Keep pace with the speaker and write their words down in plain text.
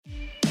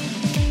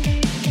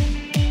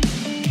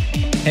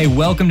Hey,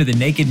 welcome to the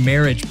Naked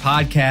Marriage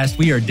Podcast.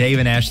 We are Dave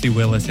and Ashley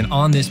Willis, and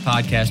on this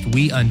podcast,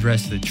 we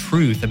undress the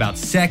truth about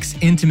sex,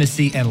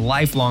 intimacy, and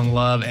lifelong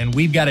love. And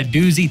we've got a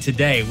doozy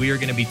today. We are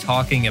going to be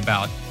talking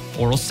about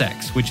oral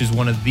sex, which is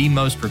one of the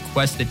most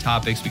requested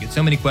topics. We get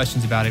so many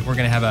questions about it. We're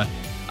going to have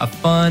a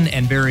fun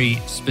and very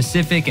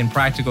specific and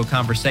practical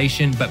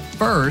conversation. But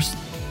first,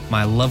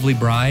 my lovely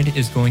bride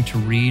is going to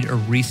read a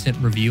recent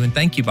review. And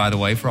thank you, by the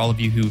way, for all of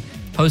you who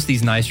post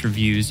these nice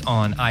reviews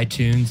on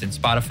iTunes and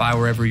Spotify,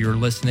 wherever you're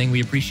listening.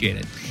 We appreciate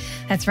it.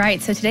 That's right.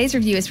 So today's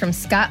review is from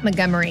Scott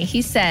Montgomery.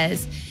 He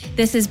says,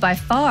 "This is by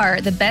far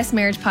the best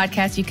marriage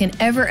podcast you can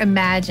ever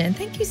imagine."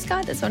 Thank you,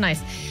 Scott. That's so nice.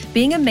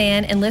 Being a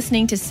man and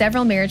listening to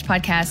several marriage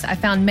podcasts, I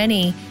found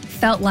many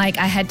felt like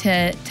I had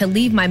to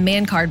leave my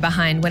man card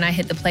behind when I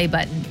hit the play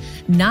button.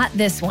 Not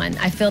this one.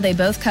 I feel they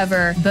both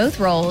cover both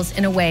roles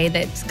in a way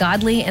that's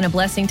godly and a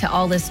blessing to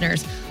all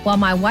listeners. While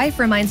my wife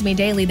reminds me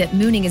daily that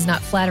mooning is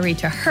not flattery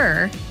to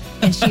her,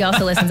 and she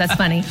also listens, that's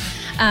funny.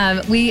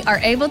 We are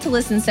able to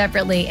listen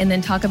separately and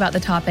then talk about the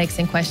topics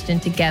in question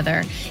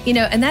together. You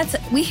know, and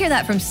we hear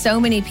that from so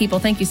many people.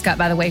 Thank you, Scott,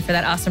 by the way, for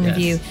that awesome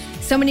review.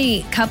 So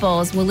many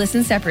couples will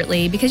listen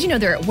separately because, you know,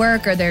 they're at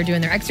work or they're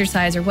doing their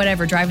exercise or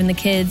whatever, driving the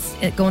kids,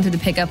 going through the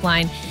pickup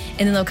line,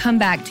 and then they'll come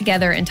back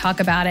together and talk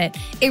about it.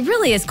 It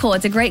really is cool.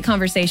 It's a great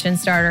conversation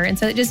starter. And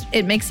so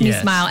it makes me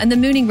smile. And the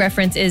mooning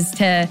reference is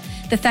to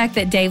the fact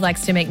that Dave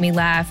likes to make me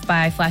laugh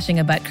by flashing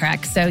a butt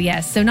crack. So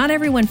yes, so not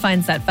everyone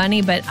finds that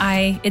funny, but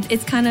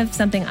it's kind of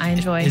something I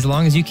enjoy. As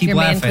long as you keep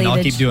laughing,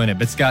 I'll keep doing it.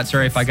 But Scott,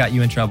 sorry if I got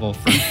you in trouble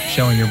for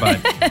showing your butt.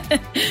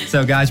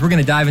 So guys, we're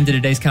going to dive into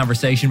today's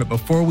conversation. But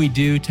before we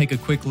do, take a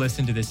quick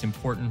listen to this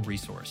important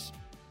resource.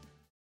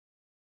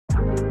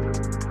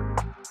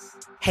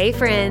 Hey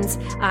friends,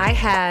 I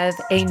have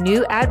a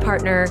new ad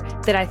partner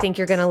that I think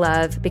you're going to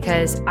love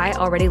because I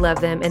already love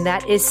them, and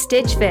that is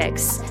Stitch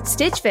Fix.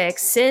 Stitch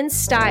Fix sends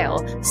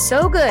style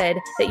so good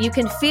that you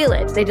can feel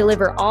it. They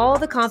deliver all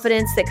the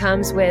confidence that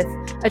comes with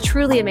a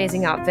truly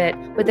amazing outfit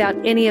without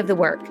any of the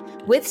work.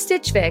 With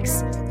Stitch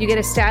Fix, you get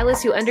a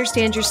stylist who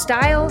understands your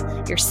style,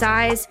 your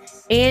size,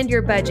 and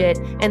your budget,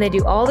 and they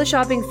do all the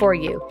shopping for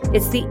you.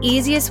 It's the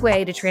easiest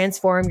way to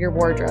transform your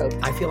wardrobe.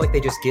 I feel like they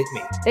just get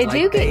me. They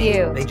do get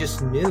you. They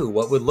just knew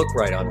what would look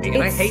right on me.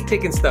 And I hate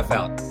picking stuff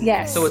out.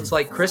 Yes. So it's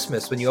like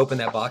Christmas when you open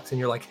that box and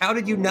you're like, how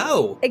did you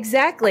know?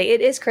 Exactly.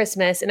 It is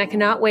Christmas, and I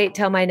cannot wait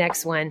till my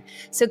next one.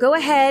 So go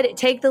ahead,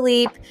 take the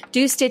leap,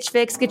 do Stitch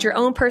Fix, get your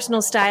own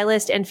personal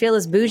stylist, and feel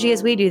as bougie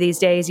as we do these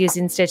days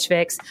using Stitch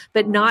Fix,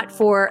 but not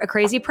for a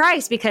crazy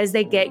price because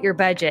they get your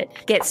budget.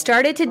 Get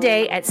started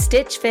today at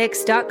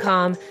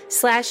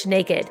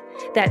stitchfix.com/naked.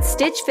 That's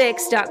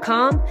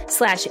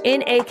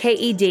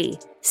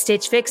stitchfix.com/NAKED.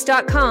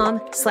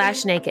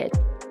 stitchfix.com/naked.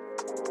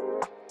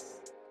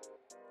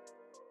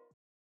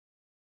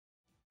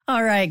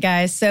 All right,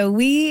 guys. So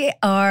we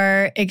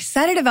are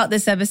excited about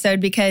this episode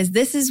because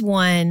this is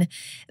one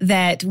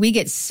that we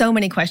get so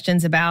many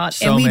questions about.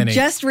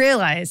 Just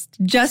realized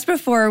just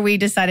before we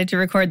decided to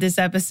record this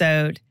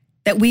episode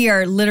that we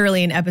are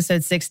literally in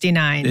episode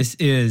 69. This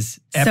is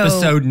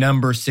episode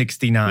number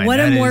 69. What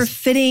a more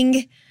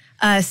fitting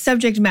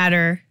subject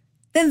matter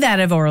than that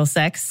of oral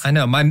sex. I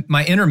know.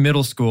 My inner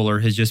middle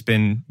schooler has just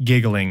been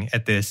giggling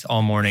at this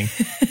all morning.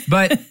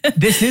 But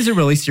this is a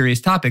really serious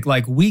topic.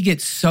 Like, we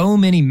get so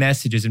many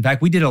messages. In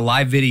fact, we did a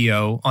live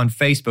video on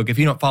Facebook. If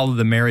you don't follow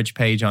the marriage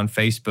page on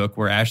Facebook,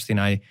 where Ashley and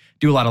I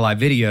do a lot of live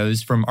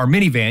videos from our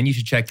minivan, you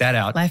should check that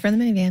out. Live from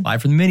the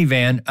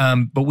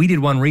minivan. But we did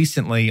one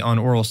recently on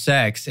oral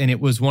sex, and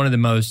it was one of the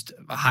most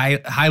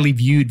highly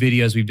viewed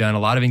videos we've done, a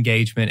lot of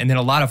engagement, and then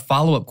a lot of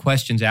follow-up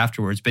questions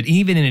afterwards. But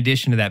even in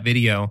addition to that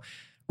video,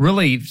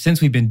 really,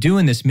 since we've been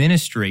doing this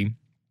ministry,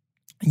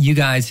 you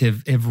guys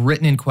have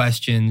written in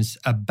questions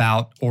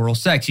about oral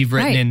sex. You've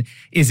written in,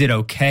 is it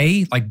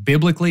okay? Like,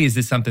 biblically, is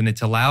this something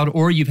that's allowed?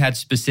 Or you've had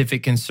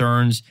specific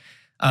concerns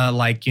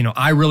like, you know,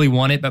 I really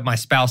want it, but my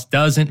spouse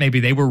doesn't. Maybe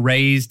they were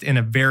raised in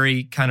a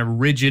very kind of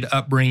rigid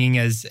upbringing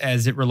as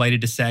it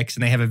related to sex,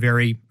 and they have a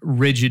very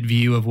rigid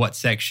view of what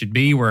sex should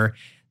be, where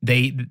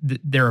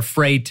they're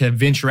afraid to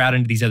venture out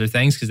into these other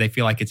things because they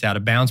feel like it's out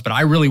of bounds. But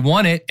I really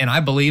want it, and I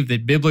believe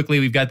that biblically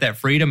we've got that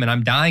freedom, and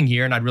I'm dying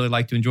here, and I'd really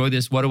like to enjoy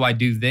this. What do I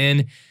do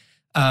then?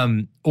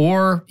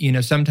 Or, you know,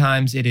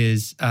 sometimes it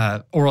is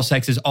oral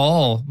sex is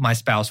all my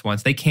spouse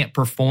wants. They can't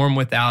perform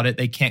without it.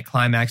 They can't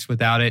climax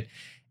without it.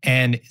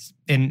 And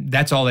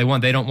that's all they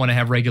want. They don't want to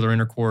have regular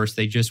intercourse.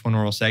 They just want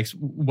oral sex.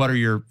 What are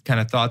your kind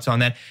of thoughts on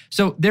that?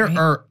 So there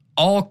are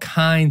all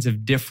kinds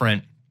of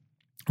different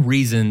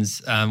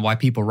reasons why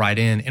people write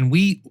in. And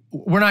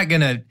we're not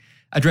going to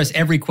address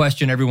every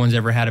question everyone's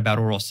ever had about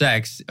oral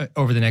sex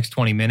over the next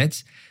 20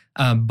 minutes.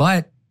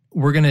 But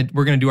we're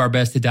gonna do our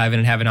best to dive in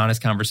and have an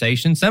honest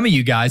conversation. Some of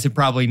you guys have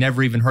probably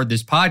never even heard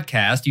this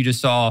podcast. You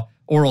just saw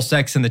oral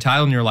sex in the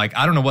title and you're like,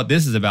 I don't know what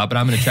this is about, but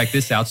I'm going to check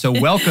this out. So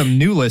welcome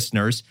new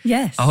listeners.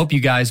 Yes. I hope you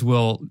guys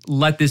will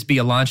let this be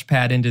a launch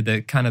pad into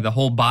the kind of the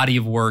whole body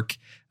of work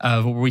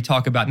where we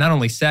talk about not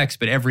only sex,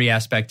 but every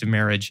aspect of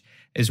marriage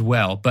as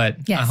well.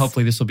 But yes.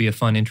 Hopefully this will be a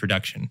fun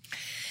introduction.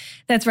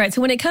 That's right.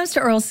 So when it comes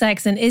to oral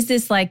sex, and is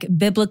this like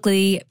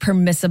biblically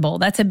permissible?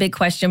 That's a big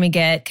question we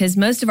get because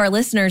most of our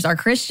listeners are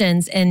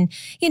Christians. And,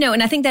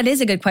 and I think that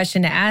is a good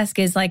question to ask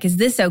is like, is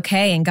this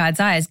okay in God's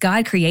eyes?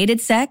 God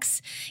created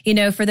sex.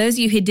 For those of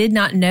you who did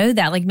not know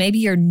that, like maybe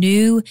you're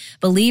new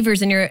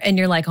believers and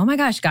you're like, oh my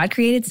gosh, God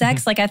created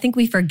sex. Like I think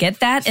we forget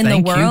that in the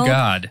world,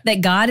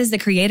 that God is the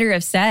creator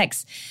of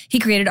sex. He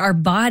created our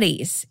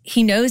bodies.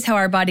 He knows how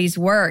our bodies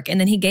work. And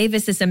then he gave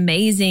us this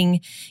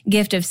amazing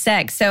gift of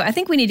sex. So I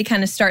think we need to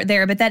kind of start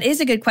there, but that is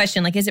a good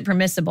question. Like, is it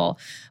permissible?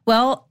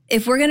 Well,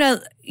 if we're going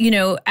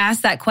to,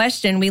 ask that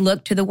question, we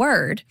look to the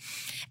word.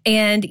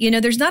 And,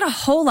 there's not a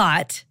whole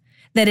lot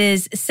that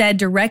is said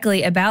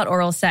directly about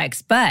oral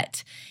sex,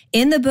 but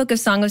in the book of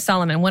Song of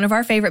Solomon, one of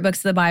our favorite books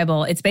of the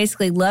Bible, it's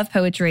basically love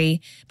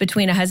poetry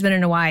between a husband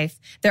and a wife.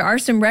 There are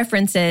some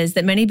references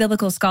that many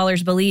biblical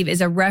scholars believe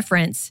is a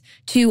reference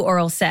to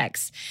oral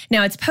sex.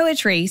 Now, it's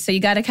poetry, so you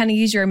got to kind of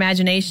use your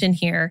imagination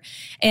here.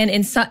 And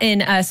in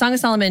Song of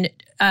Solomon,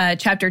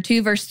 chapter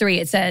 2, verse 3,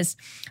 it says,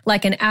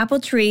 like an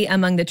apple tree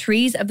among the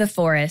trees of the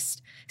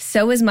forest,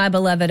 so is my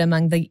beloved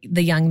among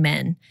the young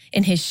men.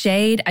 In his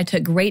shade, I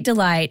took great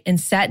delight and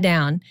sat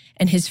down,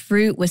 and his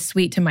fruit was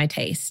sweet to my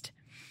taste.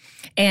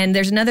 And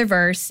there's another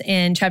verse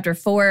in chapter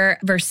 4,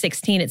 verse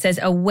 16. It says,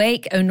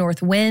 awake, O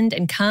north wind,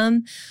 and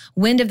come.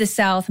 Wind of the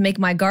south, make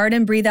my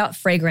garden breathe out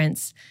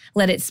fragrance.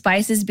 Let its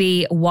spices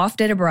be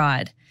wafted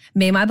abroad.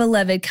 May my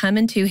beloved come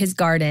into his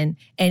garden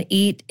and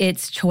eat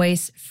its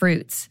choice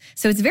fruits.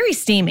 So it's very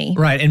steamy.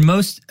 Right. And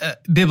most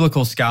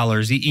biblical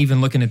scholars, even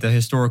looking at the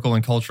historical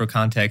and cultural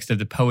context of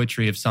the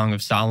poetry of Song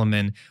of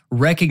Solomon,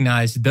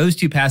 recognize those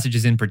two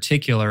passages in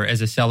particular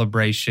as a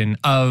celebration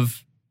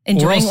of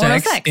enjoying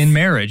oral sex in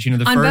marriage.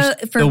 The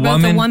first, for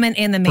both the woman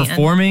and the man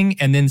performing,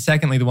 and then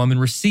secondly, the woman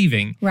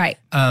receiving. Right.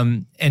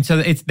 And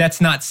so that's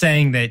not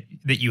saying that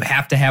you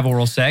have to have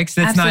oral sex.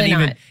 That's Absolutely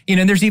not even,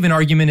 and there's even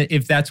argument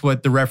if that's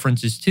what the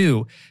reference is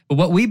to. But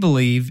what we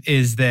believe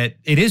is that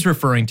it is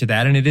referring to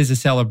that, and it is a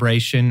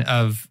celebration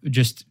of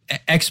just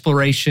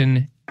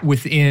exploration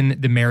within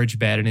the marriage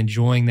bed and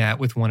enjoying that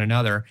with one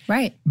another.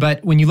 Right.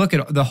 But when you look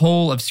at the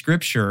whole of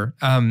Scripture,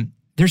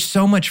 there's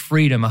so much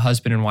freedom a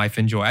husband and wife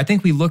enjoy. I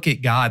think we look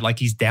at God like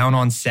he's down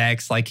on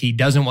sex, like he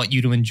doesn't want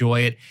you to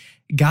enjoy it.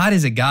 God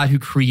is a God who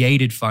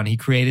created fun. He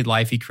created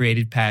life. He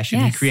created passion.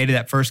 Yes. He created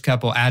that first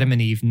couple, Adam and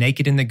Eve,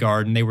 naked in the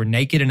garden. They were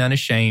naked and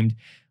unashamed,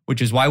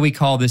 which is why we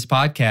call this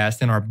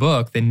podcast and our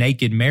book The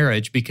Naked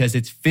Marriage, because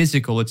it's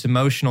physical, it's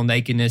emotional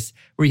nakedness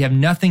where you have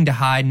nothing to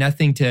hide,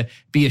 nothing to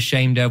be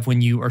ashamed of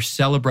when you are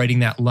celebrating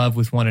that love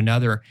with one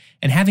another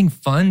and having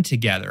fun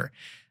together.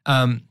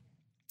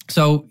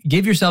 So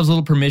give yourselves a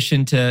little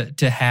permission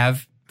to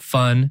have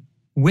fun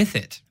with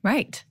it.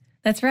 Right.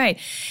 That's right.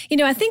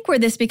 I think where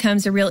this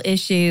becomes a real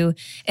issue,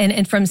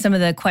 and from some of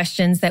the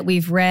questions that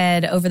we've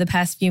read over the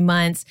past few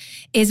months,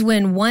 is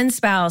when one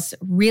spouse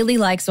really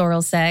likes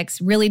oral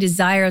sex, really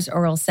desires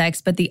oral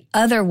sex, but the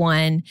other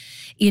one,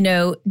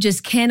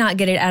 just cannot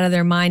get it out of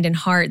their mind and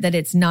heart that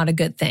it's not a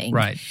good thing.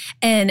 Right.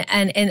 And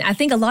I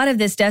think a lot of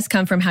this does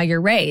come from how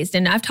you're raised.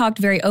 And I've talked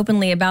very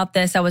openly about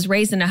this. I was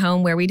raised in a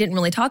home where we didn't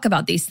really talk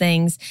about these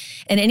things.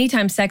 And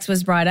anytime sex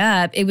was brought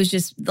up, it was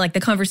just like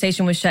the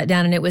conversation was shut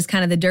down, and it was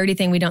kind of the dirty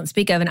thing we don't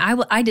speak of. And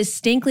I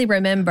distinctly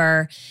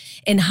remember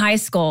in high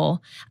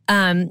school,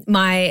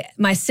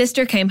 my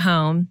sister came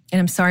home, and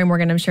I'm sorry,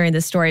 Morgan, I'm sharing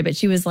this story, but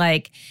she was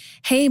like,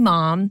 hey,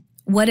 Mom,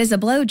 what is a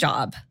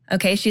blowjob?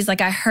 Okay. She's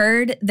like, I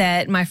heard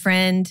that my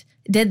friend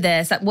did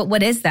this.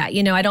 What is that?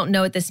 I don't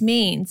know what this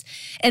means.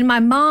 And my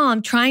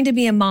mom, trying to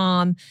be a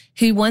mom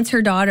who wants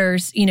her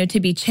daughters, to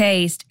be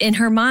chaste, in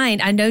her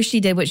mind, I know she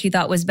did what she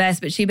thought was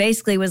best, but she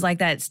basically was like,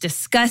 that's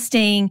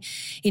disgusting.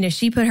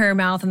 She put her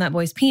mouth on that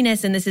boy's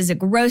penis, and this is a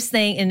gross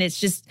thing. And it's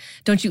just,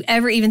 don't you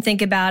ever even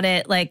think about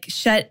it. Like,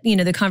 shut,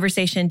 the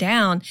conversation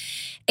down.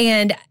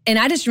 And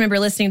I just remember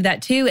listening to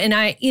that too. And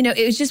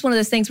it was just one of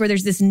those things where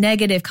there's this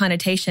negative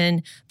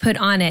connotation put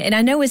on it. And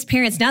I know as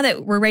parents, now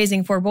that we're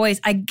raising 4 boys,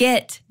 I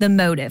get the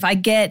motive.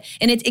 And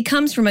it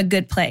comes from a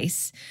good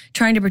place,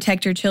 trying to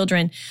protect your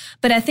children.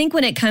 But I think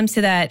when it comes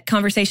to that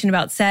conversation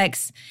about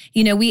sex,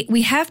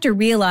 we have to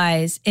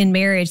realize in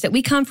marriage that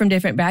we come from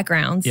different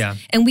backgrounds. Yeah.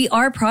 And we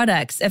are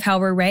products of how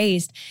we're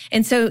raised.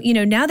 And so,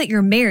 now that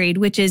you're married,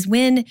 which is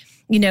when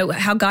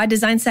how God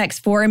designed sex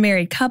for a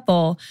married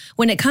couple,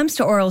 when it comes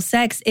to oral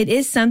sex, it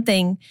is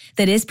something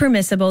that is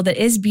permissible, that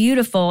is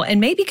beautiful, and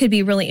maybe could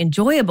be really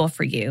enjoyable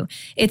for you.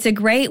 It's a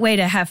great way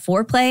to have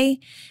foreplay.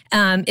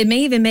 It may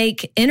even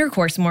make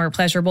intercourse more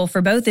pleasurable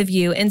for both of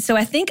you. And so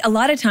I think a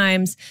lot of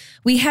times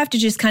we have to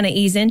just kind of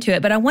ease into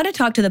it. But I want to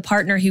talk to the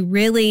partner who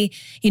really,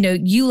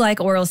 you like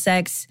oral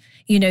sex,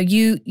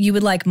 you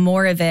would like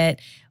more of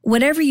it.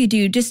 Whatever you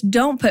do, just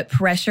don't put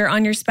pressure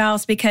on your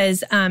spouse,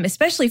 because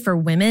especially for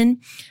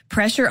women,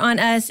 pressure on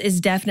us is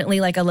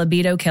definitely like a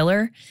libido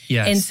killer.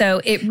 Yes. And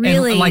so it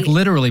really... And like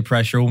literally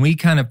pressure. When we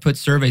kind of put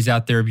surveys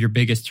out there of your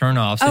biggest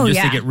turnoffs, and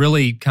to get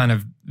really kind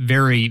of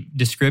very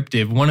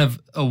descriptive, one of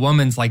a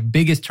woman's like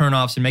biggest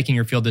turnoffs and making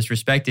her feel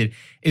disrespected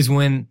is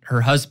when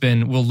her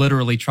husband will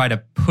literally try to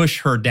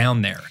push her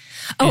down there.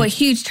 Oh, a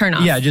huge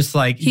turnoff. Yeah, just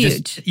like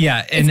huge.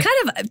 And it's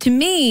kind of, to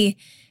me,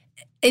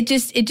 it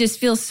just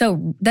feels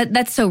so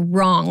that's so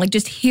wrong. Like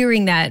just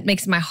hearing that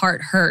makes my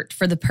heart hurt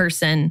for the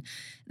person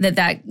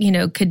that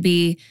could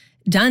be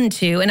done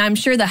to. And I'm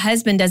sure the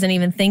husband doesn't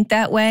even think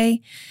that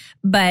way,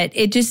 but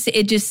it just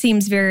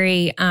seems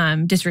very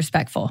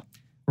disrespectful.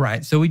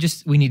 Right. So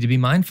we need to be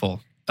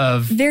mindful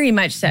of very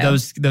much so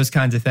those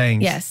kinds of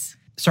things. Yes.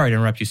 Sorry to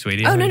interrupt you,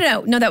 sweetie. Oh,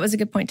 no, that was a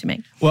good point to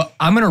make. Well,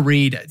 I'm going to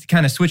read,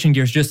 kind of switching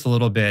gears just a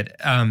little bit.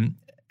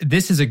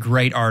 This is a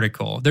great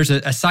article. There's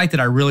a site that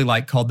I really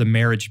like called The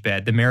Marriage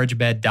Bed,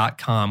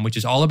 themaragebed.com, which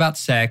is all about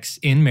sex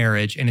in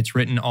marriage, and it's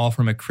written all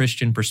from a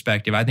Christian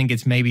perspective. I think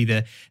it's maybe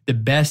the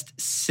best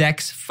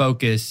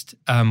sex-focused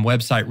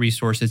website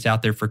resource that's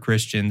out there for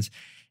Christians.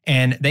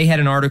 And they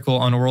had an article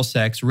on oral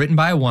sex written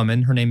by a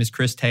woman. Her name is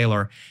Chris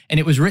Taylor. And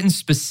it was written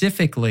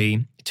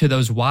specifically to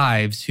those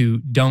wives who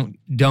don't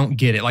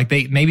get it. Like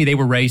maybe they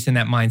were raised in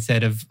that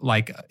mindset of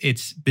like,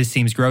 this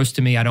seems gross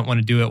to me. I don't want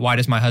to do it. Why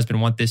does my husband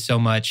want this so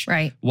much?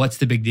 Right. What's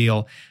the big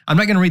deal? I'm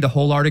not going to read the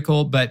whole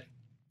article, but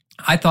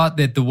I thought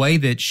that the way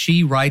that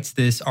she writes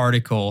this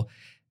article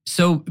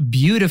so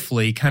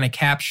beautifully kind of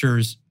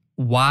captures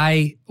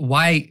why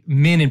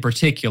men in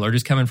particular,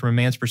 just coming from a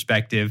man's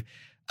perspective,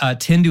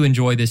 tend to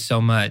enjoy this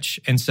so much.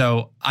 And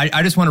so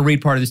I just want to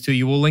read part of this to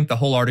you. We'll link the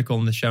whole article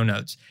in the show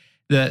notes.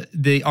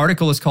 The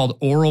article is called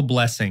Oral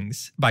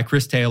Blessings by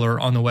Chris Taylor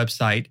on the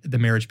website,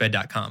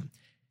 themaragebed.com.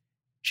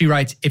 She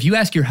writes, if you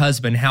ask your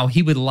husband how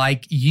he would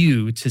like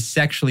you to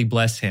sexually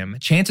bless him,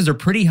 chances are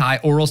pretty high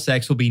oral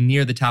sex will be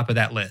near the top of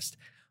that list.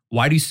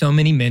 Why do so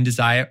many men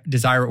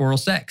desire oral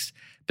sex?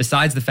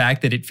 Besides the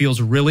fact that it feels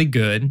really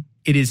good,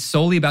 it is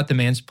solely about the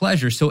man's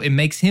pleasure, so it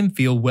makes him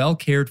feel well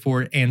cared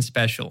for and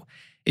special.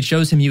 It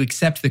shows him you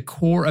accept the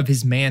core of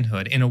his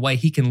manhood in a way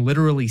he can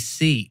literally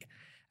see.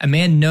 A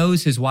man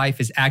knows his wife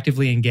is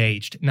actively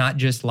engaged, not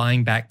just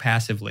lying back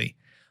passively.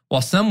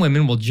 While some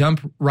women will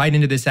jump right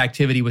into this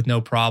activity with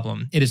no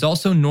problem, it is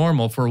also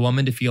normal for a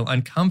woman to feel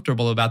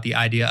uncomfortable about the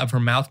idea of her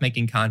mouth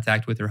making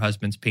contact with her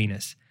husband's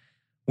penis.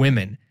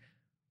 Women,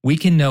 we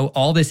can know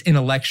all this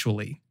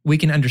intellectually. We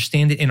can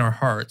understand it in our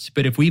hearts,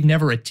 but if we've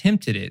never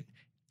attempted it,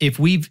 if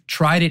we've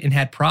tried it and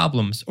had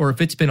problems, or if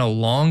it's been a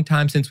long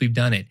time since we've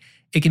done it,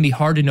 it can be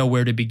hard to know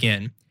where to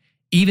begin.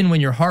 Even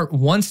when your heart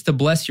wants to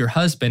bless your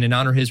husband and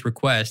honor his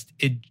request,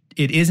 it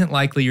isn't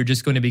likely you're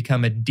just going to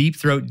become a deep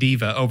throat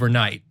diva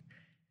overnight.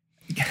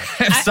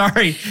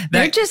 Sorry.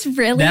 They're just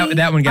really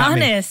that one got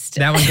honest.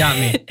 Me. That one got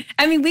me.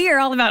 I mean, we are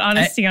all about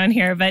honesty on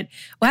here, but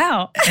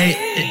wow.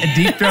 Hey, a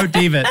deep throat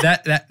diva.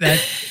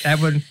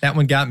 That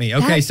one got me.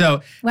 Okay,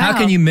 so wow. How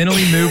can you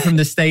mentally move from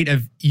the state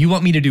of you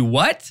want me to do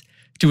what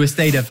to a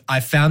state of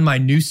I found my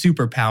new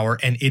superpower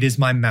and it is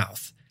my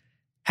mouth?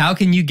 How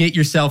can you get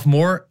yourself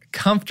more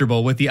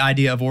comfortable with the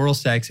idea of oral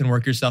sex and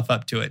work yourself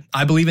up to it?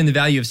 I believe in the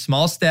value of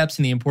small steps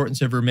and the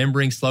importance of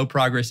remembering slow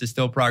progress is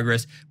still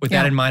progress. With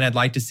that in mind, I'd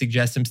like to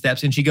suggest some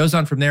steps. And she goes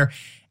on from there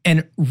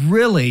and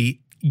really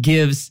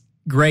gives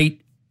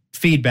great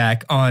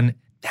feedback on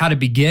how to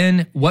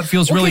begin, what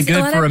feels really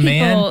good for a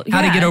man,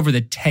 how to get over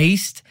the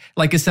taste.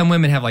 Like, because some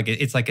women have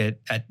it's like a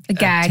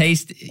gag,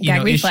 taste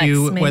reflex,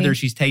 issue, maybe. whether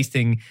she's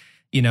tasting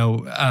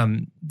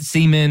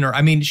semen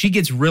or, she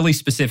gets really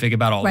specific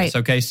about all this.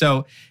 Okay.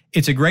 So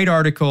it's a great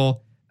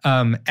article.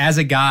 As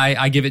a guy,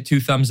 I give it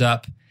 2 thumbs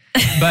up,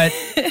 but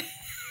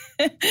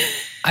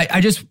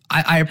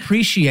I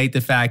appreciate the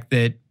fact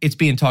that it's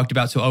being talked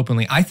about so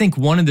openly. I think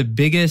one of the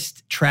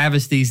biggest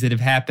travesties that have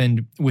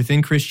happened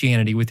within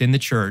Christianity, within the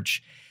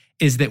church,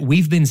 is that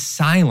we've been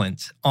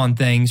silent on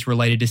things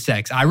related to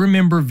sex. I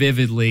remember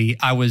vividly,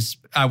 I was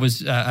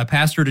a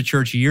pastor at a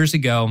church years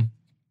ago,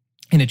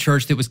 in a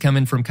church that was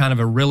coming from kind of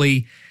a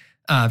really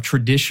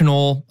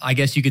traditional, I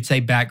guess you could say,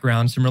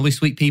 background, some really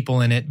sweet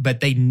people in it, but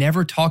they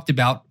never talked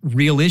about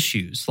real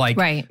issues like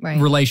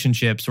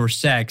relationships or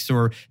sex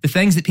or the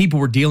things that people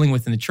were dealing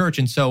with in the church.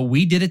 And so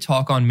we did a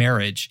talk on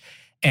marriage,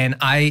 and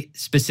I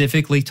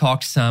specifically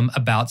talked some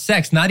about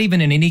sex, not even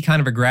in any kind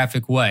of a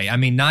graphic way. I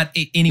mean, not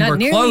anywhere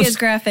not close. As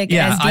graphic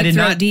as Deep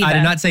Throat Diva. I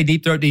did not say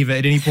Deep Throat Diva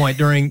at any point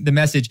during the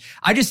message.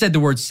 I just said the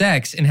word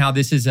sex and how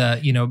this is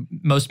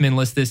most men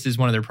list this as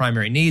one of their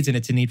primary needs, and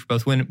it's a need for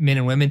both men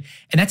and women.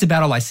 And that's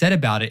about all I said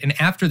about it. And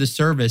after the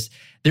service,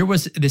 there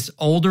was this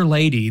older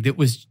lady that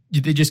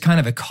just kind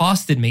of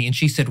accosted me, and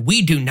she said,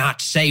 "We do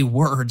not say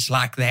words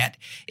like that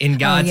in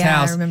God's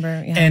house." I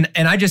remember. Yeah.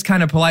 And I just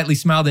kind of politely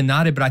smiled and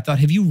nodded, but I thought,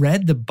 have you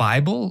read the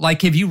Bible?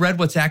 Like, have you read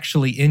what's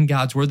actually in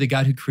God's word, the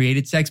God who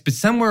created sex? But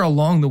somewhere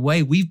along the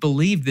way, we've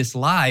believed this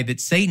lie that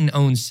Satan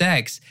owns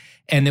sex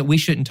and that we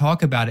shouldn't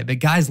talk about it. But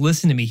guys,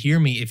 listen to me, hear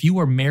me. If you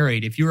are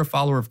married, if you're a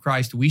follower of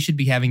Christ, we should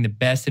be having the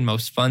best and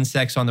most fun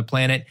sex on the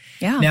planet.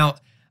 Yeah. Now,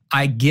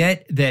 I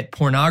get that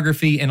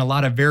pornography and a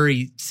lot of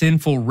very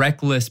sinful,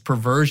 reckless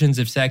perversions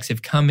of sex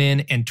have come in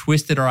and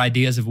twisted our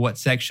ideas of what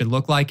sex should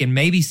look like. And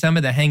maybe some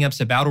of the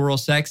hangups about oral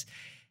sex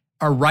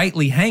are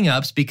rightly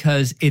hangups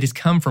because it has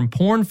come from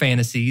porn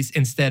fantasies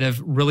instead of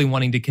really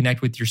wanting to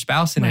connect with your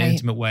spouse in an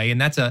intimate way. And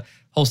that's a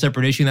whole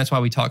separate issue. And that's why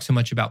we talk so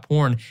much about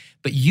porn.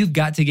 But you've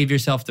got to give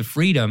yourself the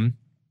freedom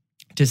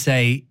to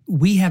say,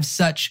 we have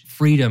such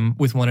freedom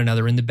with one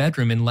another in the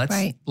bedroom, and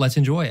let's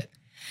enjoy it.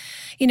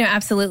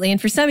 Absolutely.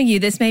 And for some of you,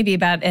 this may be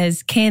about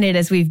as candid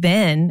as we've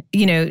been,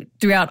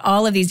 throughout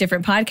all of these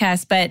different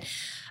podcasts. But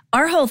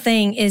our whole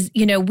thing is,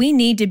 we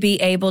need to be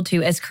able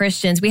to, as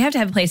Christians, we have to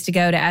have a place to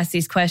go to ask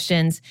these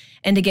questions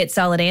and to get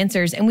solid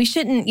answers. And we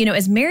shouldn't,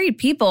 as married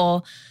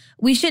people,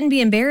 we shouldn't be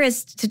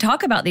embarrassed to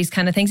talk about these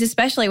kind of things,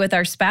 especially with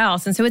our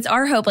spouse. And so it's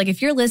our hope, like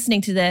if you're listening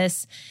to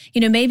this,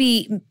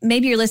 maybe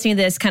you're listening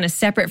to this kind of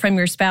separate from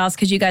your spouse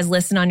because you guys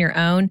listen on your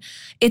own.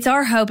 It's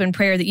our hope and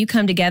prayer that you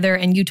come together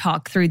and you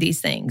talk through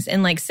these things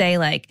and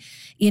say,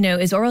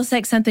 is oral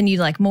sex something you'd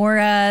like more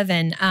of?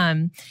 And,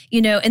 and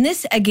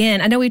this,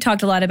 again, I know we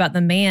talked a lot about the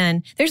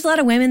man. There's a lot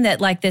of women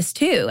that like this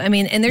too. I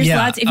mean, and there's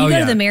lots, if you go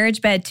to the marriage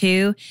bed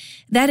too,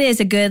 that is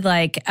a good,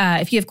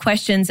 if you have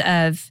questions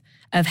of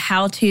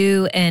how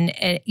to and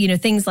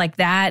things like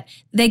that,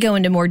 they go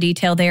into more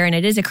detail there. And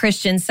it is a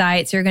Christian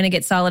site, so you're going to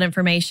get solid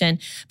information.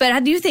 But I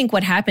do think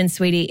what happens,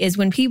 sweetie, is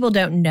when people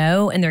don't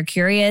know and they're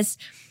curious,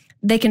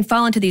 they can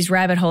fall into these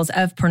rabbit holes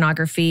of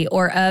pornography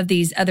or of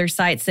these other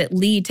sites that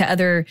lead to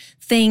other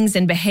things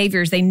and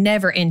behaviors they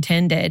never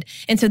intended.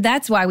 And so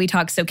that's why we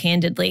talk so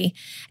candidly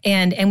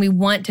and we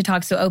want to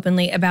talk so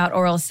openly about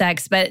oral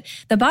sex. But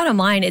the bottom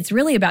line, it's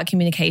really about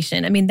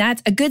communication. I mean,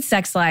 that's a good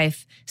sex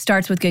life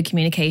starts with good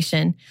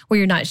communication, where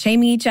you're not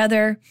shaming each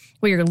other,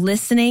 where you're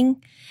listening.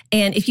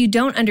 And if you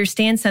don't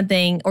understand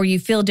something or you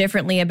feel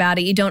differently about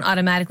it, you don't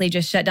automatically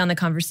just shut down the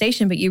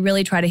conversation, but you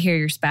really try to hear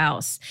your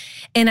spouse.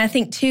 And I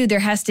think, too, there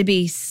has to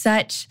be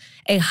such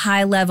a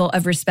high level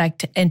of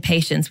respect and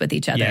patience with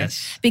each other.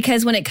 Yes.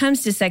 Because when it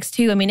comes to sex,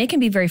 too, I mean, it can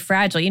be very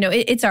fragile.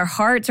 It's our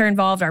hearts are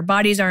involved, our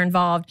bodies are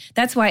involved.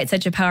 That's why it's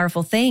such a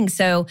powerful thing.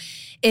 So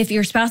if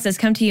your spouse has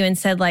come to you and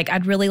said,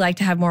 I'd really like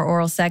to have more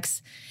oral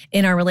sex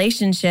in our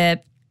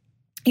relationship,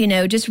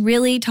 just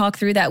really talk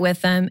through that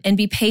with them and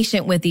be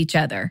patient with each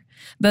other,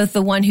 both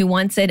the one who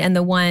wants it and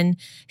the one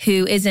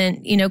who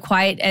isn't,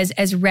 quite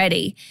as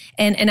ready.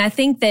 And I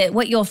think that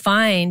what you'll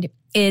find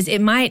is it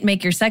might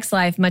make your sex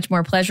life much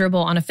more pleasurable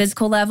on a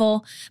physical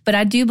level, but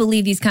I do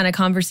believe these kind of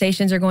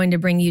conversations are going to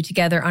bring you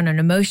together on an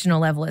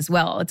emotional level as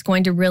well. It's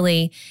going to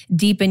really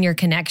deepen your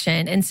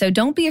connection. And so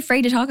don't be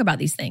afraid to talk about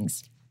these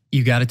things.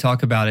 You got to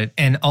talk about it.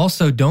 And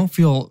also don't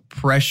feel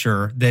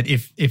pressure that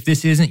if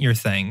this isn't your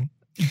thing,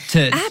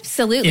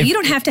 absolutely. You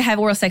don't have to have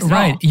oral sex at all.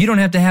 Right. You don't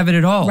have to have it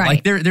at all.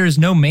 Right. There is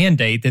no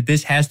mandate that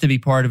this has to be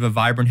part of a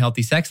vibrant,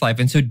 healthy sex life.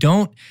 And so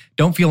don't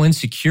feel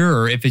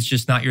insecure if it's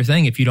just not your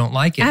thing, if you don't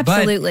like it.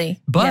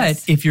 Absolutely. But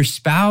yes. If your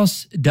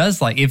spouse does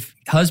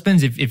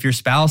if your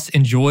spouse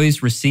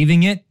enjoys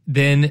receiving it,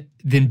 then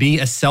be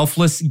a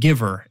selfless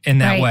giver in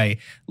that way.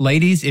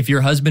 Ladies, if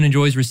your husband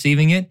enjoys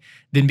receiving it,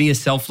 then be a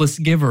selfless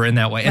giver in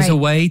that way. As a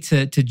way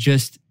to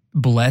just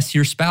bless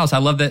your spouse. I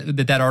love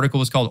that article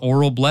was called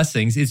Oral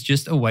Blessings. It's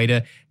just a way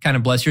to kind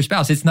of bless your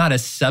spouse. It's not a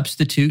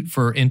substitute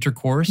for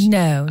intercourse.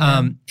 No.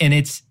 And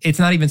it's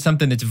not even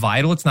something that's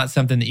vital. It's not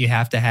something that you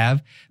have to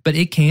have, but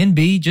it can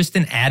be just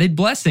an added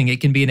blessing. It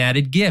can be an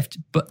added gift.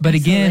 But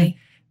again,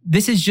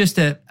 this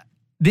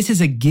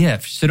is a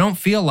gift. So don't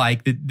feel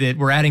like that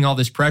we're adding all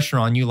this pressure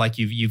on you, like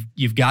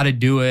you've got to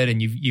do it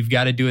and you've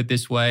got to do it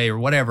this way or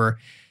whatever.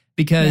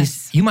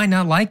 Because you might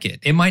not like it.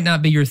 It might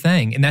not be your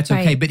thing, and that's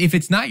okay. Right. But if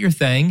it's not your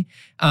thing,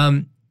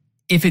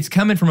 if it's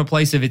coming from a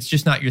place of it's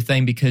just not your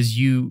thing because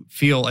you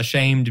feel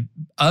ashamed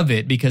of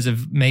it because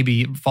of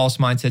maybe false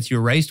mindsets you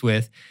were raised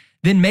with,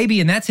 then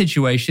maybe in that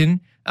situation,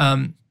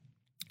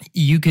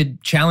 you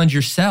could challenge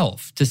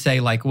yourself to say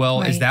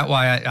is that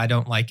why I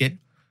don't like it?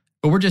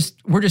 But we're just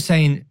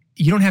saying,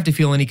 you don't have to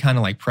feel any kind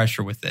of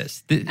pressure with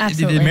this.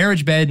 The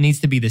marriage bed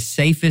needs to be the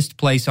safest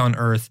place on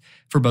earth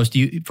for both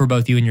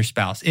you and your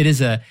spouse. It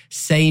is a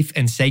safe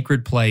and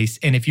sacred place.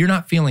 And if you're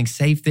not feeling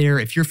safe there,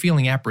 if you're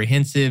feeling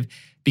apprehensive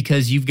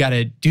because you've got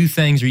to do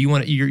things or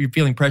you're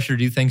feeling pressure to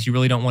do things you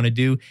really don't want to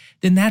do,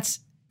 then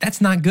that's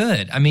not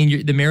good. I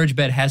mean, the marriage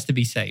bed has to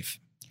be safe.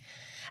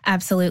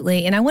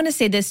 Absolutely. And I want to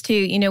say this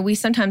too, we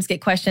sometimes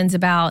get questions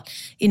about,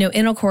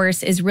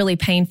 intercourse is really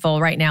painful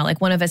right now.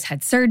 Like one of us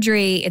had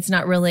surgery. It's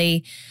not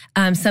really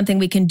something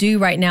we can do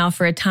right now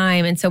for a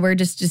time. And so we're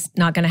just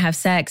not going to have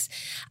sex.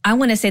 I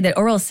want to say that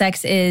oral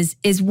sex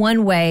is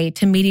one way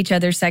to meet each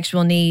other's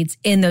sexual needs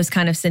in those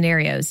kind of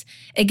scenarios.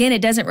 Again,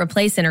 it doesn't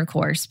replace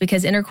intercourse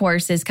because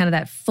intercourse is kind of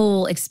that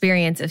full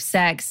experience of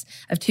sex,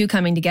 of two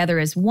coming together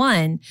as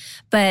one.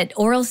 But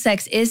oral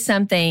sex is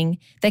something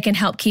that can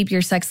help keep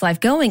your sex life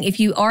going if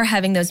you are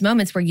having those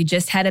moments where you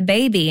just had a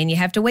baby and you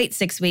have to wait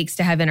 6 weeks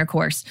to have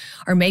intercourse.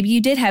 Or maybe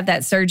you did have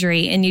that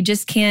surgery and you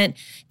just can't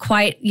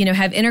quite,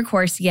 have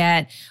intercourse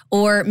yet.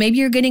 Or maybe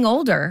you're getting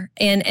older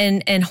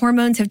and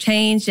hormones have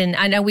changed. And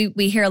I know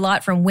we hear a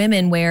lot from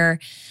women where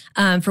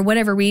for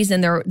whatever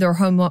reason, their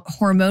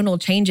hormonal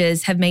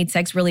changes have made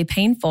sex really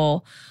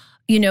painful.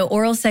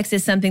 Oral sex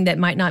is something that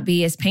might not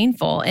be as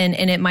painful and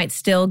it might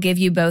still give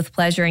you both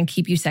pleasure and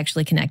keep you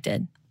sexually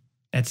connected.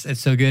 It's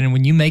so good. And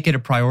when you make it a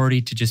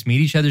priority to just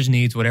meet each other's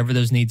needs, whatever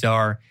those needs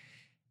are,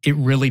 it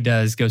really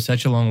does go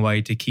such a long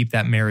way to keep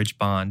that marriage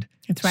bond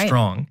That's right.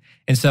 strong.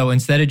 And so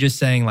instead of just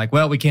saying like,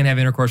 well, we can't have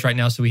intercourse right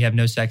now, so we have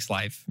no sex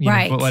life. You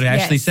know, what it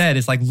actually said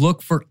is like,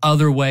 look for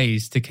other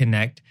ways to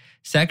connect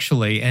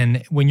sexually.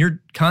 And when you're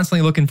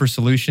constantly looking for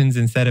solutions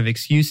instead of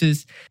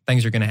excuses,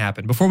 things are going to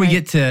happen. Before we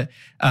get to,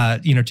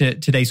 to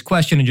today's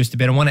question in just a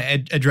bit, I want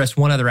to address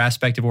one other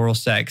aspect of oral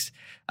sex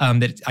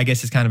that I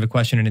guess is kind of a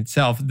question in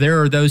itself.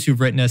 There are those who've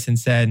written us and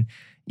said,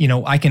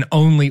 I can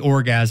only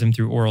orgasm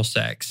through oral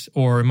sex,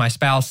 or my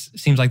spouse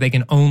seems like they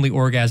can only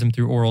orgasm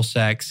through oral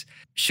sex.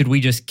 Should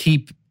we just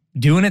keep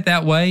doing it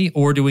that way,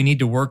 or do we need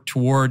to work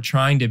toward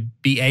trying to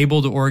be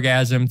able to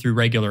orgasm through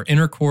regular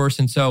intercourse?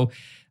 And so,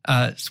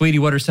 Sweetie,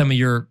 what are some of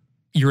your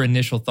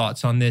initial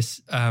thoughts on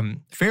this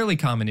fairly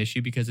common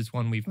issue, because it's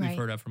one we've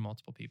heard of from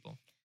multiple people?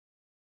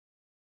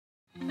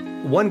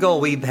 One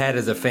goal we've had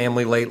as a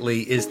family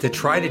lately is to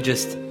try to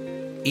just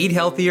eat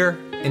healthier,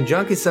 and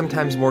junk is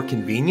sometimes more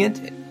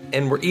convenient.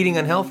 And we're eating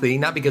unhealthy,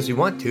 not because we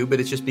want to, but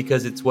it's just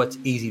because it's what's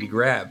easy to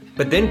grab.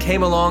 But then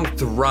came along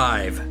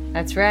Thrive.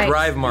 That's right.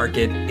 Thrive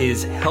Market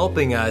is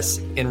helping us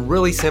in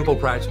really simple,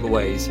 practical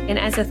ways. And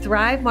as a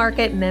Thrive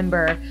Market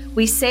member,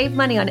 we save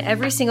money on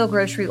every single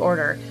grocery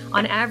order.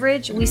 On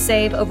average, we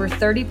save over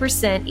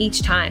 30%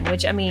 each time,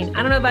 which, I mean,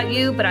 I don't know about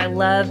you, but I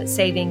love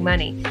saving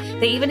money.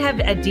 They even have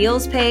a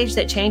deals page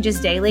that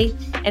changes daily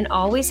and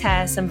always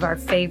has some of our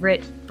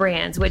favorite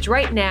brands, which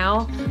right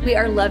now we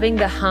are loving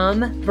the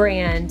Hum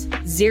brand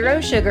Zero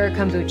Sugar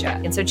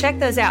Kombucha. And so check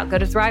those out. Go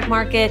to Thrive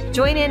Market,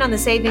 join in on the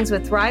savings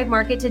with Thrive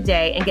Market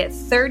today, and get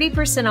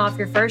 30% off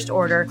your first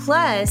order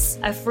plus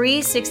a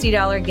free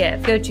 $60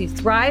 gift. Go to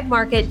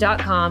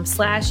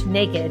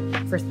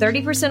thrivemarket.com/naked for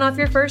 30% off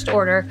your first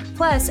order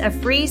plus a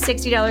free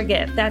 $60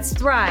 gift. That's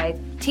Thrive,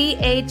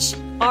 THRIVE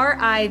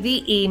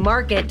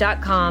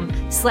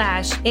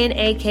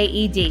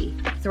market.com/NAKED.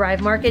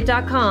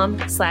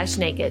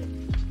 thrivemarket.com/naked.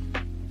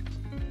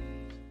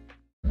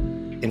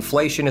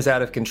 Inflation is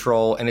out of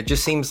control, and it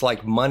just seems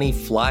like money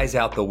flies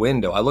out the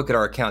window. I look at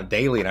our account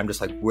daily and I'm just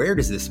like, where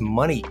does this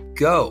money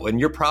go? And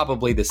you're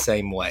probably the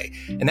same way.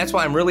 And that's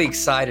why I'm really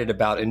excited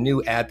about a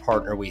new ad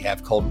partner we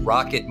have called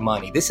Rocket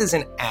Money. This is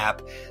an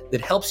app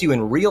that helps you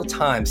in real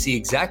time see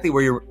exactly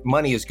where your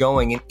money is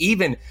going. And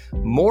even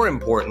more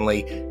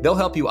importantly, they'll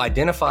help you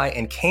identify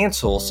and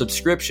cancel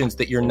subscriptions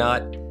that you're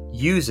not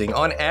using.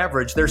 On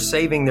average, they're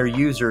saving their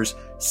users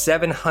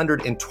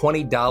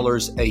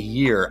 $720 a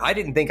year. I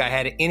didn't think I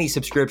had any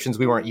subscriptions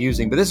we weren't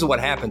using, but this is what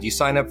happens. You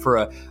sign up for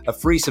a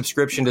free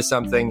subscription to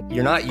something,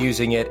 you're not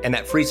using it, and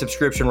that free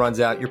subscription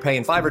runs out. You're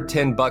paying $5 or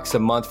 $10 a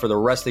month for the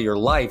rest of your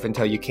life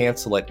until you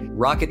cancel it.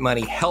 Rocket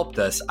Money helped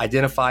us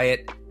identify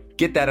it,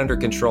 get that under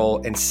control,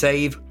 and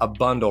save a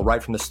bundle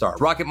right from the start.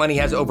 Rocket Money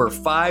has over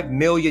 5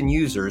 million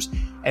users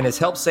and has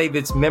helped save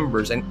its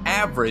members an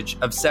average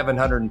of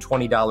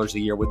 $720 a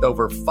year with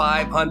over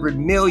 500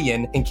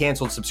 million in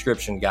canceled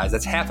subscription, guys.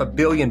 That's $500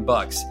 million.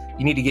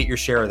 You need to get your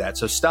share of that.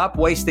 So stop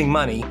wasting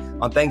money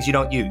on things you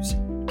don't use.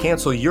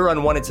 Cancel your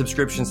unwanted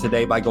subscriptions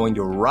today by going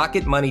to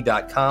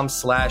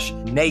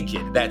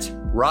rocketmoney.com/naked. That's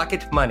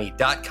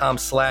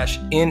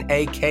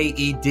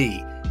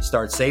rocketmoney.com/NAKED.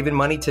 Start saving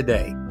money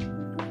today.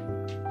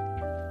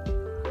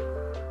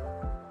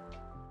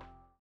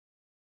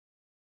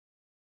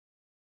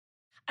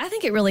 I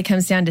think it really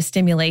comes down to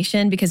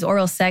stimulation, because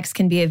oral sex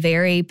can be a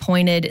very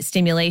pointed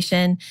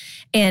stimulation.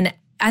 And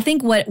I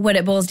think what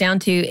it boils down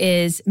to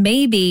is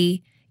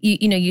maybe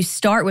you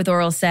start with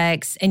oral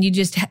sex and you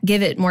just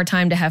give it more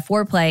time to have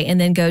foreplay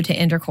and then go to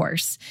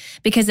intercourse.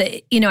 Because,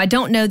 I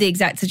don't know the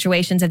exact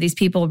situations of these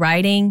people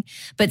writing,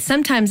 but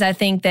sometimes I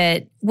think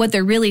that what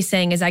they're really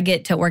saying is I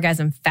get to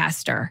orgasm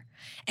faster.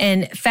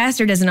 And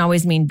faster doesn't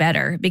always mean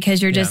better,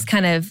 because you're just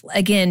kind of,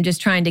 again, just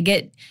trying to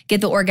get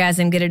the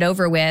orgasm, get it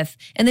over with.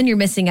 And then you're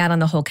missing out on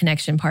the whole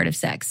connection part of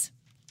sex.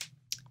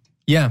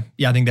 Yeah,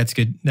 I think that's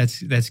good.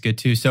 That's good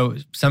too. So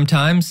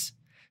sometimes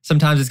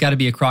it's got to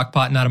be a crock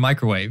pot, not a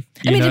microwave.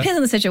 It depends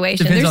on the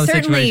situation. There's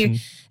certainly,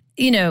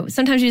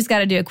 sometimes you just got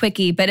to do a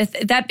quickie. But if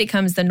that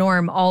becomes the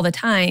norm all the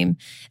time,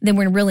 then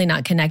we're really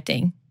not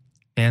connecting.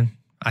 Man,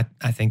 I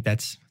think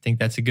that's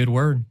a good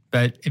word.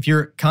 But if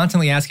you're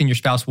constantly asking your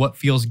spouse what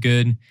feels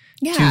good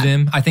to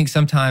them, I think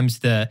sometimes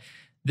the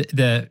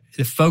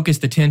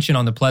focused attention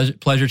on the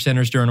pleasure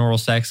centers during oral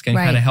sex can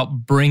kind of help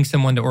bring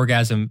someone to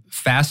orgasm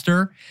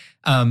faster.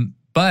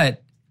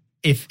 But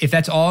if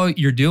that's all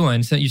you're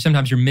doing, so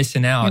sometimes you're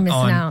missing out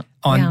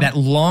on that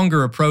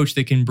longer approach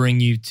that can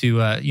bring you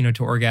to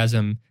to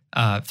orgasm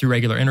through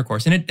regular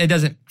intercourse. And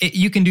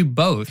you can do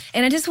both.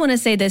 And I just want to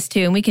say this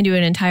too, and we can do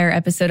an entire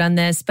episode on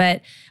this,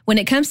 but when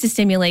it comes to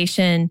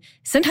stimulation,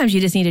 sometimes you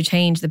just need to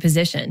change the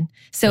position.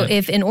 So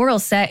if in oral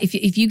sex,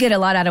 if you get a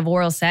lot out of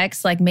oral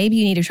sex, like maybe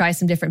you need to try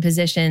some different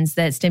positions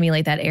that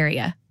stimulate that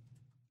area.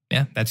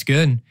 Yeah, that's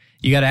good.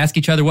 You got to ask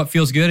each other what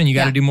feels good, and you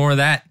got to do more of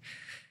that.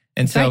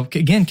 And that's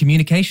again,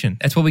 communication.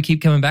 That's what we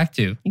keep coming back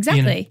to.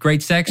 Exactly.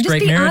 Great sex,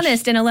 great marriage. Just be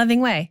honest in a loving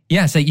way.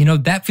 Yeah, say,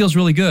 that feels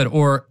really good,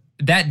 or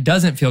that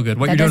doesn't feel good.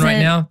 What you're doing right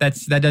now, that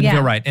doesn't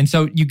feel right. And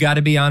so you got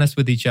to be honest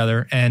with each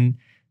other. And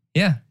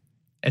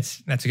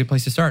that's a good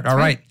place to start. All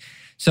right.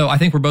 So I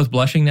think we're both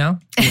blushing now.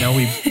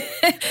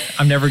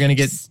 I'm never going to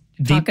get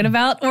talking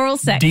about oral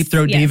sex. Deep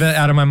Throat Diva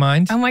out of my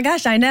mind. Oh my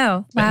gosh, I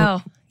know.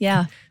 Wow.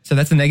 Yeah. So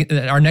that's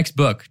our next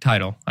book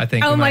title, I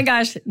think. Oh my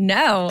gosh.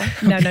 No.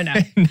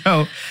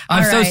 No.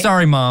 I'm so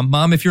sorry, Mom.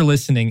 Mom, if you're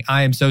listening,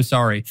 I am so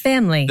sorry.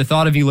 Family. The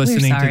thought of you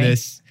listening to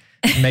this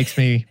makes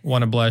me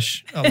want to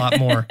blush a lot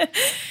more.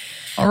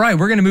 All right,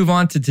 we're going to move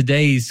on to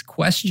today's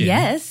question.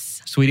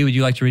 Yes. Sweetie, would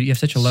you like to read? You have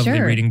such a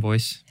lovely reading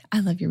voice. I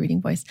love your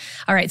reading voice.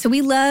 All right. So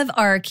we love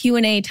our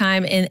Q&A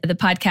time in the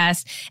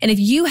podcast. And if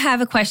you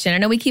have a question, I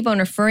know we keep on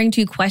referring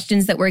to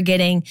questions that we're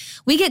getting.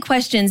 We get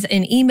questions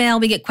in email.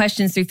 We get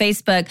questions through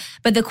Facebook.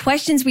 But the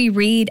questions we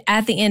read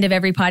at the end of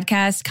every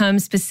podcast come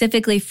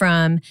specifically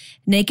from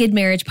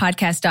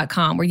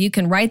nakedmarriagepodcast.com, where you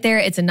can write there.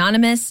 It's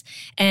anonymous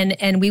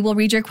and we will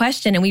read your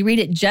question and we read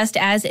it just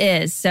as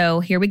is. So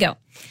here we go.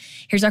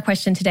 Here's our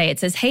question today. It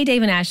says, "Hey,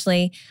 Dave and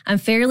Ashley, I'm a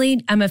fairly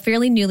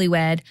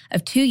newlywed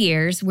of 2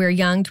 years. We're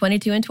young,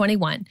 22 and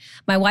 21.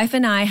 My wife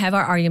and I have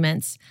our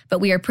arguments, but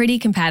we are pretty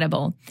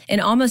compatible in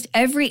almost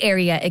every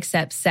area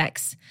except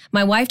sex.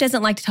 My wife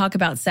doesn't like to talk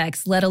about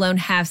sex, let alone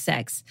have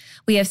sex.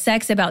 We have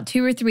sex about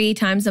 2 or 3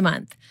 times a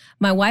month.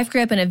 My wife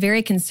grew up in a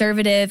very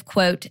conservative,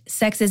 quote,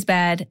 sex is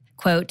bad,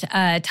 quote,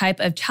 type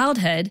of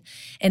childhood,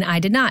 and I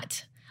did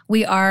not.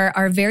 We are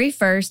our very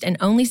first and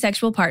only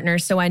sexual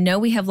partners, so I know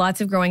we have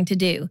lots of growing to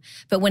do.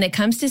 But when it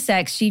comes to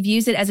sex, she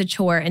views it as a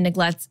chore and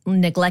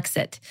neglects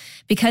it.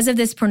 Because of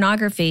this,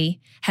 pornography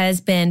has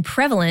been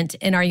prevalent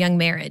in our young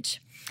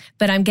marriage.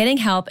 But I'm getting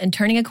help and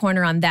turning a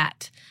corner on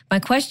that. My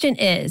question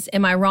is,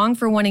 am I wrong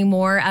for wanting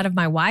more out of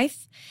my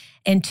wife?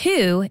 And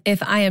 2,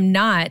 if I am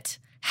not,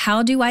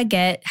 how do I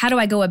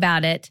go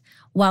about it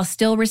while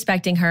still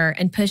respecting her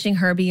and pushing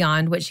her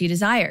beyond what she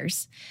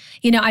desires?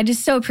 I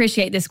just so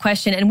appreciate this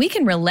question. And we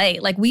can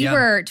relate. Like we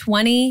were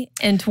 20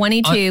 and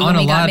 22 when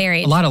we got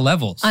married. A lot of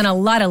levels. On a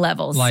lot of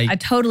levels. I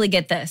totally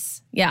get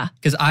this. Yeah.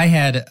 Because I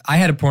had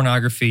a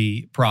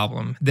pornography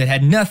problem that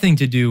had nothing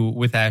to do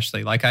with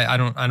Ashley. Like I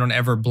don't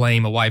ever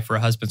blame a wife for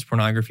a husband's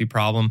pornography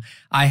problem.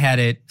 I had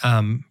it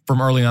from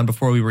early on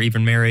before we were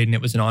even married, and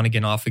it was an on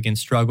again, off again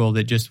struggle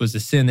that just was a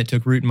sin that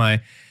took root in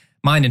my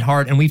mind and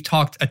heart. And we've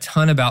talked a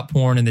ton about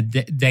porn and the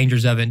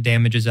dangers of it and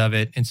damages of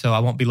it. And so I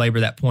won't belabor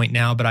that point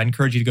now, but I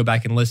encourage you to go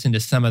back and listen to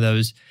some of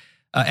those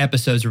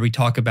episodes where we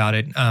talk about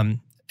it.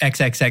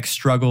 XXX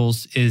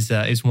Struggles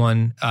is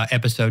one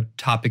episode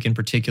topic in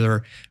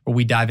particular where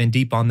we dive in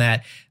deep on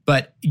that.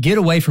 But get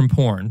away from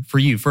porn for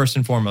you, first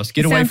and foremost.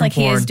 Get away from porn. Sounds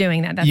like he is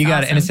doing that. That's you got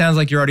awesome. it. And it sounds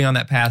like you're already on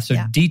that path. So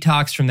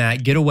detox from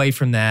that, get away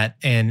from that,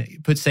 and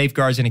put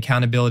safeguards and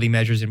accountability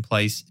measures in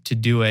place to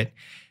do it.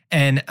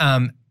 And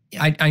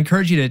I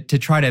encourage you to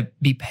try to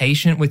be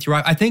patient with your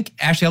wife. I think,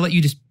 Ashley, I'll let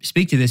you just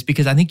speak to this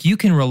because I think you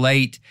can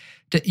relate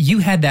to, you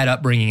had that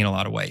upbringing in a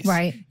lot of ways.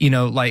 Right.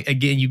 Like,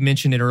 again, you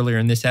mentioned it earlier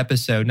in this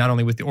episode, not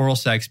only with the oral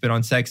sex, but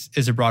on sex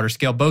as a broader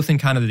scale, both in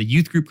kind of the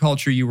youth group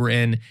culture you were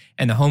in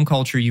and the home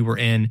culture you were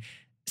in.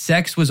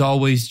 Sex was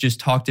always just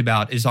talked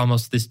about as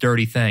almost this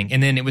dirty thing.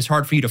 And then it was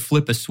hard for you to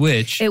flip a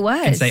switch. It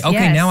was. And say,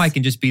 okay, now I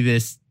can just be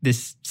this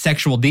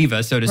sexual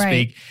diva, so to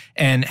speak,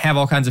 and have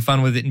all kinds of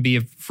fun with it and be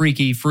a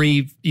freaky,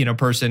 free,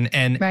 person.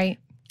 And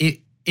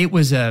it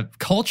was a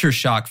culture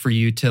shock for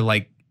you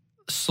to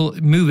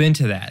move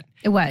into that.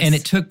 It was. And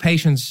it took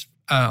patience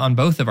on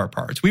both of our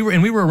parts. We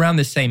were around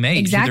the same age.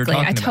 Exactly.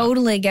 I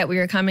totally get where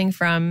you're coming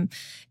from,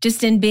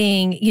 just in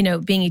being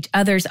each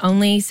other's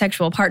only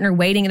sexual partner,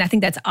 waiting. And I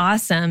think that's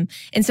awesome.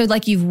 And so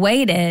you've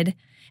waited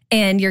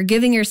and you're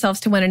giving yourselves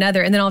to one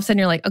another. And then all of a sudden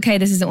you're like, okay,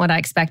 this isn't what I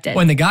expected.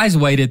 When the guys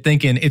waited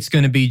thinking it's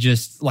going to be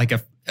just like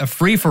a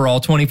free-for-all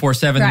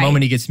 24/7 the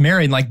moment he gets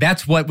married,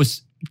 that's what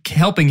was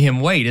helping him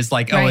wait. It's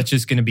it's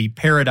just going to be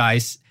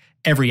paradise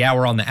every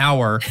hour on the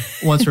hour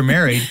once we're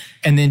married.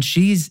 And then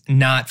she's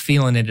not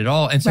feeling it at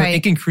all. And so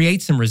it can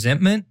create some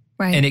resentment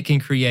and it can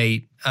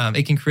create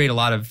a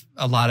lot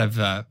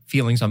of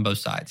feelings on both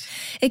sides.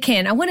 It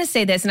can. I want to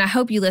say this, and I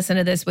hope you listen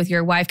to this with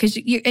your wife, because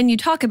you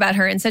talk about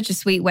her in such a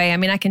sweet way. I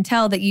mean, I can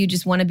tell that you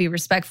just want to be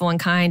respectful and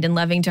kind and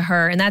loving to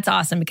her, and that's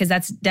awesome, because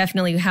that's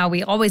definitely how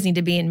we always need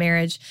to be in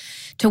marriage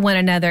to one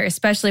another,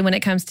 especially when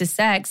it comes to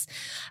sex.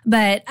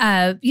 But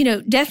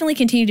definitely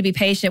continue to be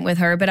patient with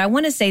her. But I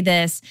want to say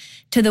this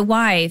to the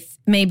wife,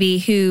 maybe,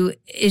 who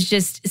is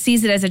just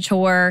sees it as a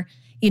chore,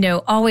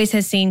 always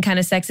has seen kind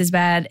of sex as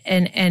bad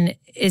and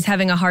is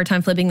having a hard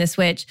time flipping the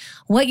switch.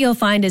 What you'll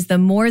find is the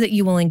more that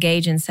you will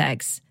engage in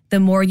sex, the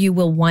more you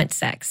will want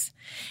sex.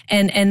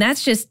 And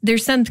that's just,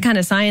 there's some kind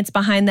of science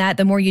behind that.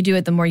 The more you do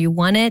it, the more you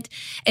want it.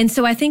 And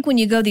so I think when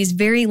you go these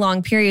very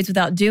long periods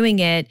without doing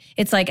it,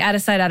 it's like out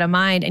of sight, out of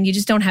mind, and you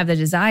just don't have the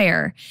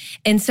desire.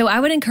 And so I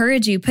would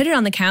encourage you, put it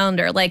on the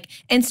calendar,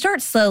 and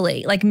start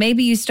slowly.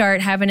 Maybe you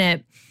start having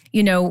it,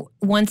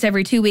 once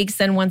every 2 weeks,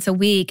 then once a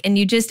week. And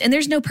and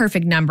there's no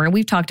perfect number. And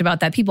we've talked about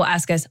that. People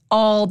ask us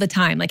all the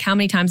time, how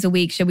many times a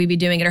week should we be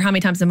doing it, or how many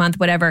times a month,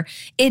 whatever.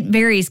 It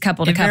varies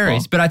couple to couple. It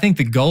varies, but I think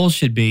the goal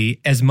should be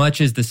as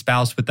much as the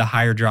spouse with the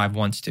higher drive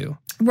wants to.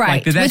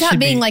 Right. Without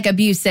being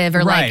abusive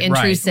or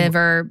intrusive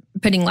or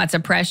putting lots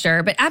of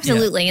pressure. But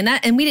absolutely. Yeah.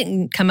 And we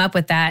didn't come up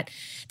with that.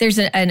 There's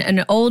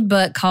an old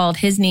book called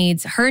His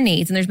Needs, Her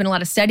Needs, and there's been a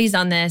lot of studies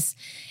on this.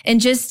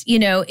 And just,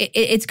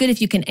 it's good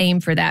if you can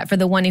aim for that, for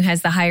the one who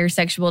has the higher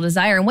sexual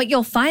desire. And what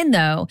you'll find,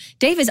 though,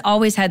 Dave has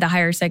always had the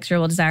higher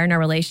sexual desire in our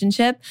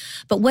relationship.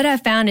 But what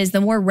I've found is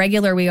the more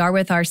regular we are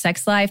with our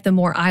sex life, the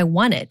more I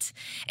want it.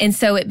 And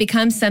so it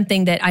becomes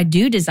something that I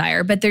do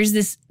desire. But there's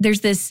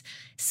this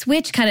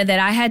switch kind of that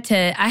I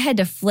had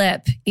to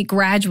flip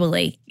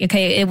gradually.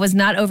 Okay. It was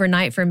not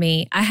overnight for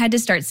me. I had to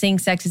start seeing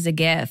sex as a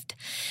gift.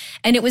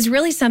 And it was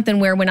really something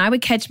where when I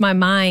would catch my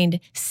mind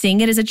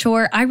seeing it as a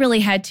chore, I really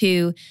had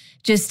to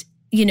just,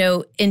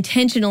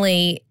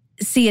 intentionally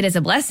see it as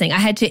a blessing. I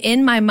had to,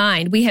 in my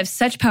mind, we have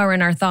such power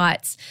in our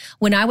thoughts.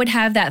 When I would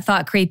have that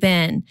thought creep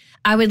in,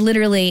 I would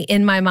literally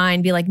in my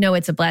mind be like, no,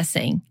 it's a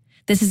blessing.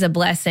 This is a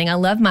blessing. I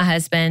love my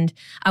husband.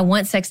 I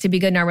want sex to be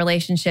good in our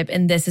relationship,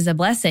 and this is a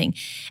blessing.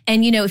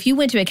 And, if you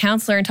went to a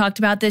counselor and talked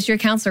about this, your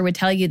counselor would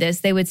tell you this.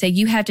 They would say,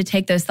 you have to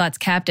take those thoughts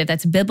captive.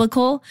 That's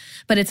biblical,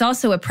 but it's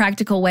also a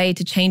practical way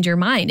to change your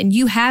mind. And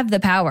you have the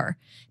power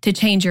to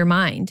change your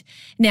mind.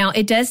 Now,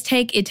 it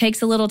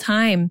takes a little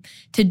time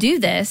to do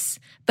this,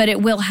 but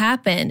it will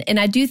happen. And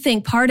I do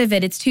think part of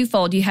it's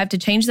twofold. You have to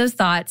change those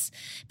thoughts.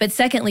 But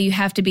secondly, you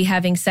have to be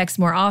having sex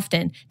more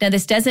often. Now,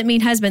 this doesn't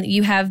mean, husband, that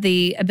you have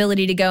the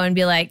ability to go and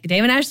be like,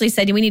 Dave and Ashley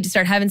said, we need to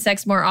start having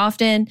sex more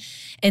often.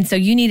 And so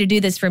you need to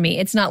do this for me.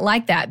 It's not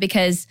like that,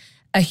 because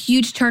a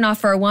huge turnoff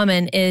for a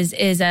woman is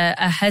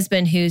a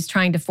husband who's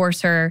trying to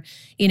force her,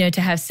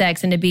 to have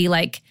sex and to be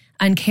like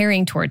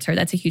uncaring towards her.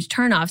 That's a huge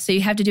turnoff. So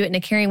you have to do it in a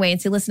caring way and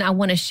say, listen, I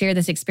want to share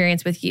this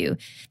experience with you.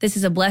 This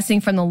is a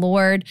blessing from the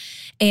Lord.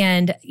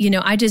 And,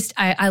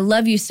 I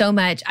love you so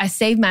much. I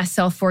saved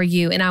myself for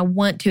you and I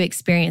want to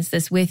experience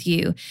this with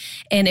you.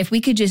 And if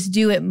we could just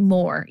do it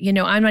more,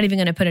 I'm not even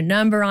going to put a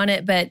number on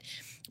it, but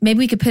maybe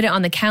we could put it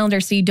on the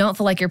calendar so you don't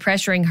feel like you're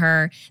pressuring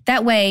her.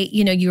 That way,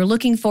 you're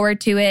looking forward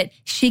to it.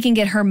 She can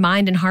get her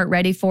mind and heart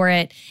ready for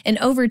it. And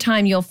over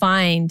time, you'll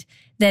find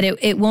that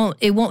it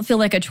won't feel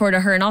like a chore to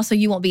her. And also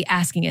you won't be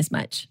asking as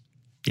much.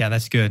 Yeah,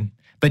 that's good.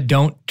 But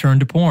don't turn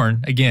to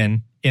porn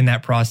again in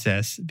that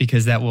process,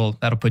 because that'll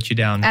put you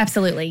down.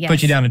 Absolutely, yes.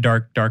 Put you down a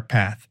dark, dark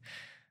path.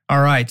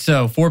 All right.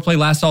 So foreplay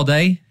lasts all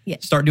day.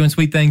 Yes. Start doing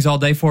sweet things all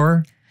day for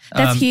her.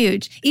 That's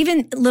huge.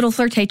 Even little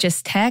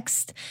flirtatious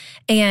text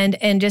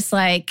and just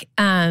like,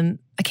 I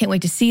can't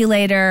wait to see you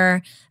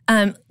later.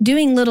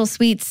 Doing little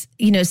sweet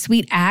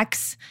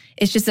acts.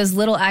 It's just those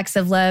little acts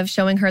of love,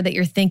 showing her that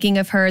you're thinking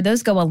of her.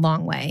 Those go a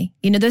long way.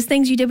 Those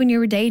things you did when you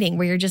were dating,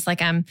 where you're just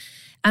like, I'm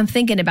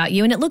thinking about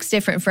you. And it looks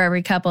different for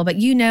every couple, but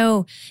you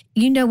know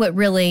what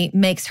really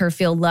makes her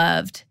feel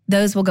loved.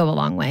 Those will go a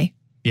long way.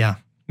 Yeah,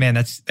 man,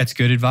 that's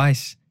good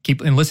advice.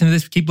 Keep listening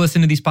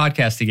to these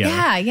podcasts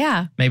together.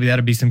 Yeah. Maybe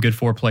that'll be some good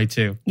foreplay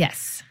too.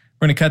 Yes.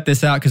 We're going to cut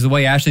this out because the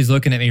way Ashley's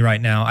looking at me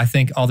right now, I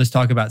think all this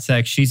talk about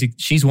sex,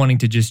 she's wanting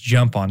to just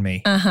jump on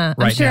me right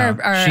I'm sure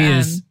now. She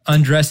is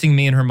undressing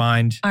me in her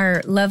mind.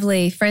 Our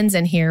lovely friends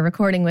in here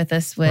recording with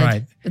us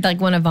would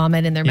like want to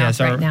vomit in their mouth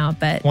right now.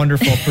 But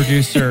wonderful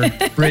producer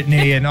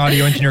Brittany and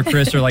audio engineer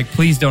Chris are like,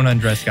 please don't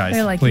undress, guys.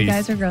 They're like, please, you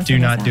guys are gross. Do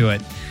not do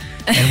it.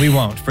 And we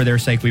won't. For their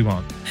sake, we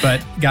won't.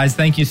 But guys,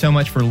 thank you so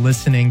much for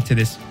listening to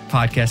this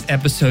podcast,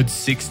 episode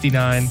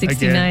 69.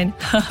 69.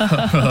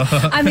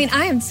 I mean,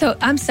 I'm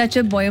such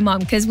a boy mom,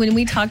 because when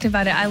we talked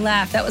about it, I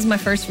laughed. That was my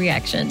first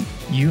reaction.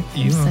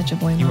 I'm such a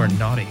boy mom. You are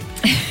naughty.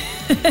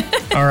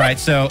 All right,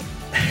 so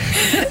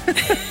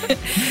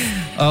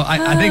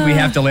I think we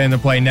have to land the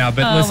plane now.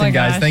 But listen,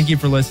 guys, thank you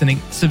for listening.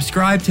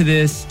 Subscribe to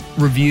this,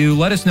 review.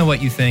 Let us know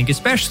what you think,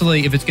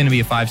 especially if it's going to be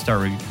a 5-star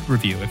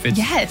review. If it's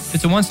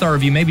a 1-star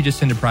review, maybe just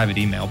send a private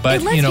email. But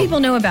it lets people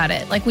know about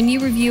it. Like when you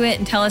review it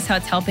and tell us how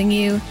it's helping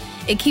you,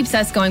 it keeps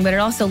us going, but it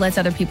also lets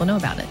other people know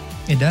about it.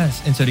 It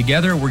does. And so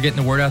together we're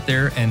getting the word out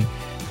there and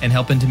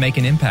helping to make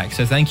an impact.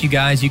 So thank you,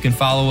 guys. You can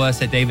follow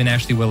us at Dave and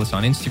Ashley Willis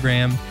on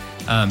Instagram,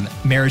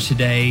 Marriage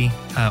Today,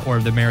 or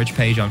the Marriage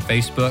page on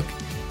Facebook.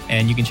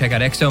 And you can check out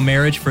XO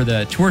Marriage for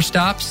the tour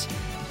stops,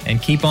 and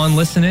keep on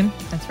listening.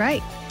 That's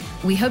right.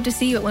 We hope to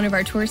see you at one of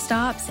our tour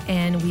stops,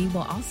 and we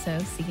will also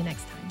see you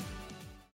next time.